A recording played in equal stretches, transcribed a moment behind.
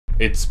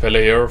It's Pelle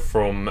here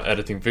from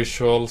Editing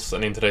Visuals,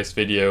 and in today's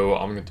video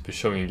I'm going to be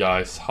showing you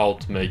guys how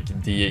to make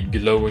the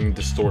Glowing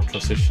Distort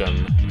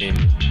Transition in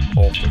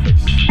After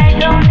Effects.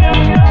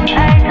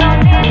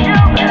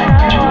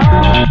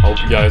 I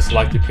hope you guys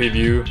liked the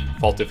preview.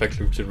 Thought the effect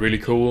looked really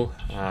cool,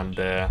 and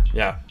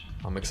yeah,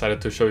 I'm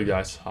excited to show you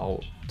guys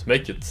how to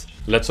make it.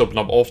 Let's open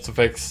up After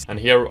Effects, and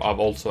here I've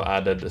also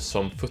added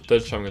some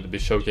footage I'm going to be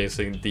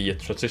showcasing the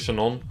transition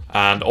on.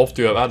 And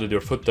after you have added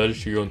your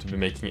footage, you're going to be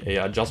making an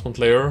adjustment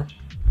layer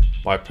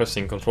by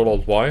pressing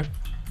Ctrl-Alt-Y.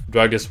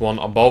 Drag this one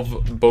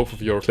above both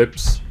of your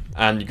clips,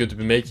 and you're going to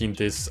be making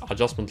this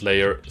adjustment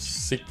layer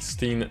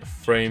 16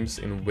 frames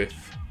in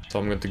width. So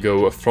I'm going to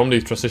go from the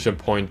transition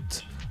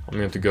point, I'm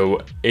going to go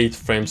 8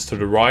 frames to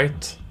the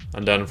right,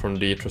 and then from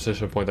the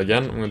transition point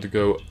again, I'm going to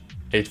go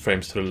 8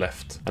 frames to the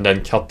left, and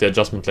then cut the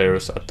adjustment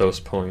layers at those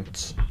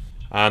points.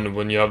 And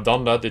when you have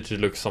done that, it should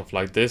look something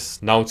like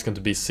this. Now it's going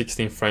to be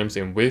 16 frames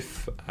in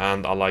width,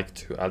 and I like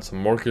to add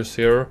some markers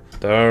here.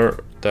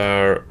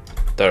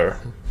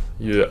 There.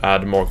 You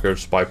add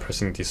markers by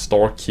pressing the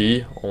star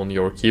key on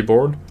your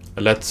keyboard.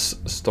 Let's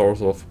start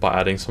off by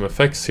adding some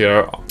effects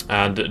here.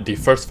 And the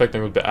first effect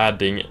I'm going to be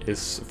adding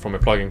is from a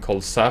plugin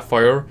called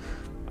Sapphire,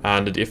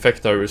 and the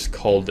effect there is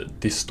called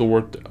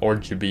Distort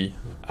RGB.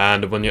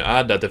 And when you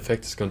add that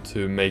effect, it's going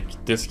to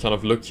make this kind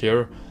of look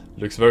here.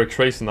 It looks very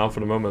crazy now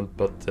for the moment,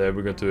 but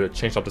we're going to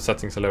change up the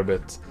settings a little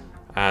bit,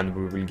 and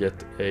we will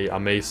get an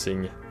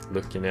amazing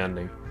look in the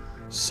ending.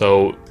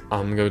 So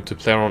I'm going to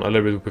play around a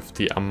little bit with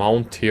the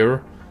amount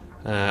here.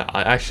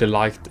 I actually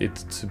liked it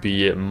to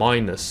be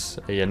minus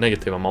a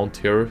negative amount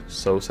here,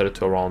 so set it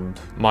to around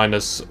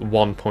minus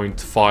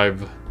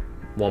 1.5,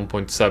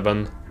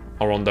 1.7,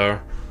 around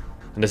there.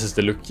 And this is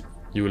the look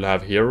you will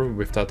have here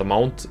with that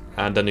amount,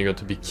 and then you're going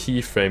to be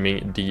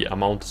keyframing the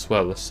amount as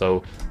well.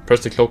 So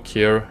press the clock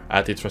here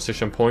at the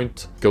transition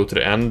point, go to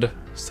the end,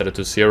 set it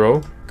to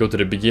 0, go to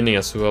the beginning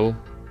as well,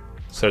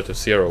 set it to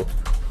 0.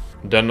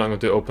 Then I'm going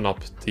to open up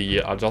the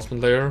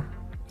adjustment layer,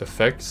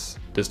 effects,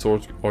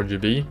 distort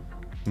RGB,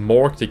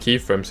 mark the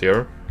keyframes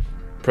here,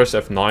 press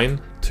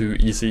F9 to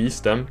easy ease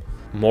them,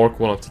 mark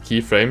one of the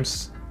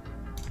keyframes,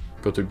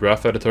 go to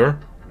graph editor,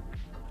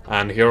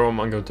 and here I'm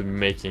going to be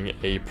making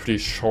a pretty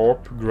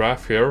sharp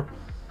graph here.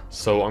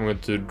 So I'm going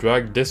to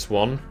drag this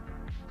one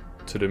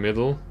to the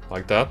middle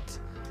like that,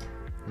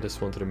 this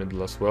one to the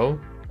middle as well,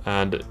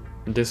 and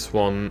this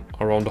one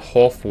around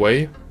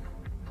halfway,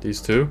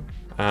 these two.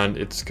 And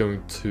it's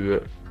going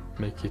to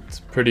make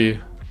it pretty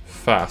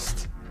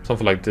fast,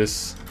 something like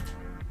this,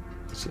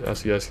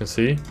 as you guys can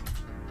see.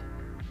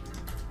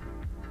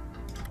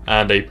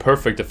 And a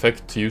perfect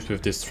effect to use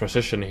with this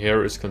transition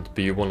here is going to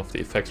be one of the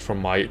effects from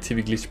my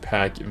TV Glitch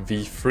Pack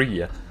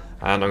V3,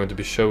 and I'm going to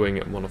be showing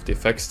one of the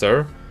effects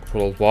there.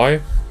 Ctrl-Y.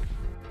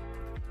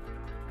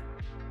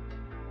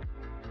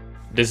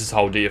 This is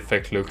how the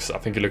effect looks. I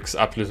think it looks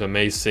absolutely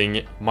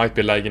amazing. Might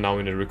be lagging now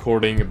in the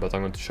recording, but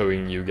I'm going to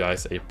showing you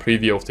guys a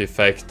preview of the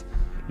effect.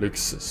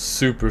 Looks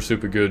super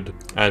good.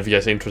 And if you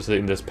guys are interested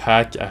in this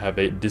pack, I have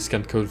a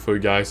discount code for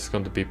you guys. It's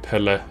going to be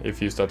Pelle.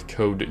 If you use that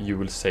code, you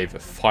will save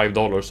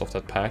 $5 off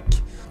that pack.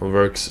 It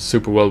works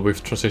super well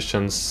with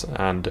transitions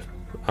and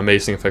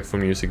amazing effect for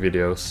music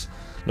videos.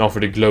 Now for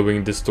the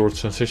Glowing Distort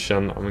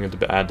Transition, I'm going to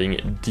be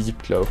adding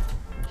Deep Glow.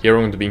 Here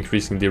I'm going to be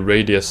increasing the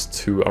radius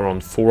to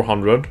around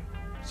 400.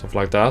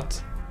 Something like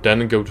that.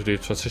 Then go to the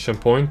transition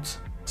point,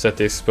 set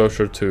the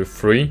exposure to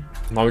 3.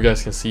 Now you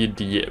guys can see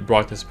the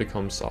brightness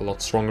becomes a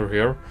lot stronger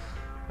here.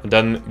 And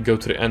then go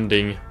to the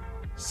ending,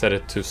 set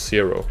it to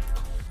 0.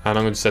 And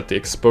I'm going to set the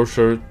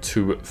exposure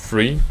to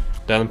 3.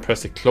 Then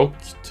press the clock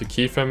to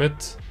keyframe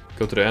it.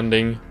 Go to the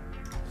ending,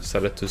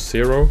 set it to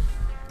 0.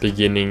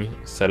 Beginning,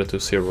 set it to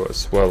 0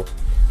 as well.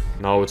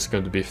 Now it's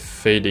going to be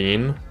fading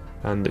in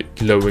and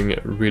glowing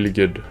really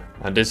good.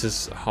 And this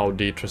is how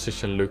the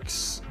transition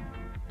looks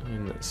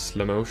in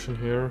slow motion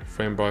here,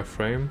 frame by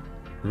frame.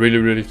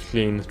 Really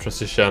clean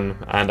transition,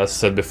 and as I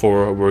said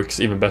before, works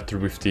even better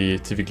with the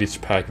TV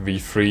Glitch Pack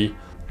V3.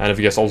 And if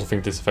you guys also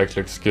think this effect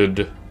looks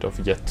good, don't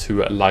forget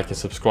to like and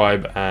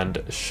subscribe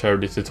and share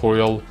the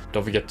tutorial.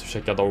 Don't forget to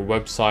check out our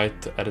website,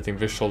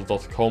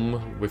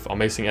 editingvisuals.com, with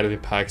amazing editing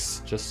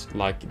packs just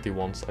like the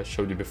ones I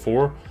showed you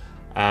before.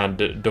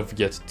 And don't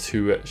forget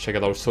to check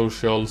out our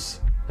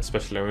socials,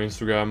 especially our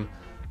Instagram.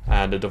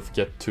 And don't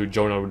forget to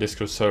join our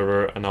Discord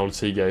server, and I will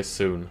see you guys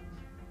soon.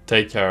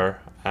 Take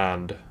care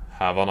and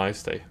have a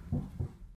nice day.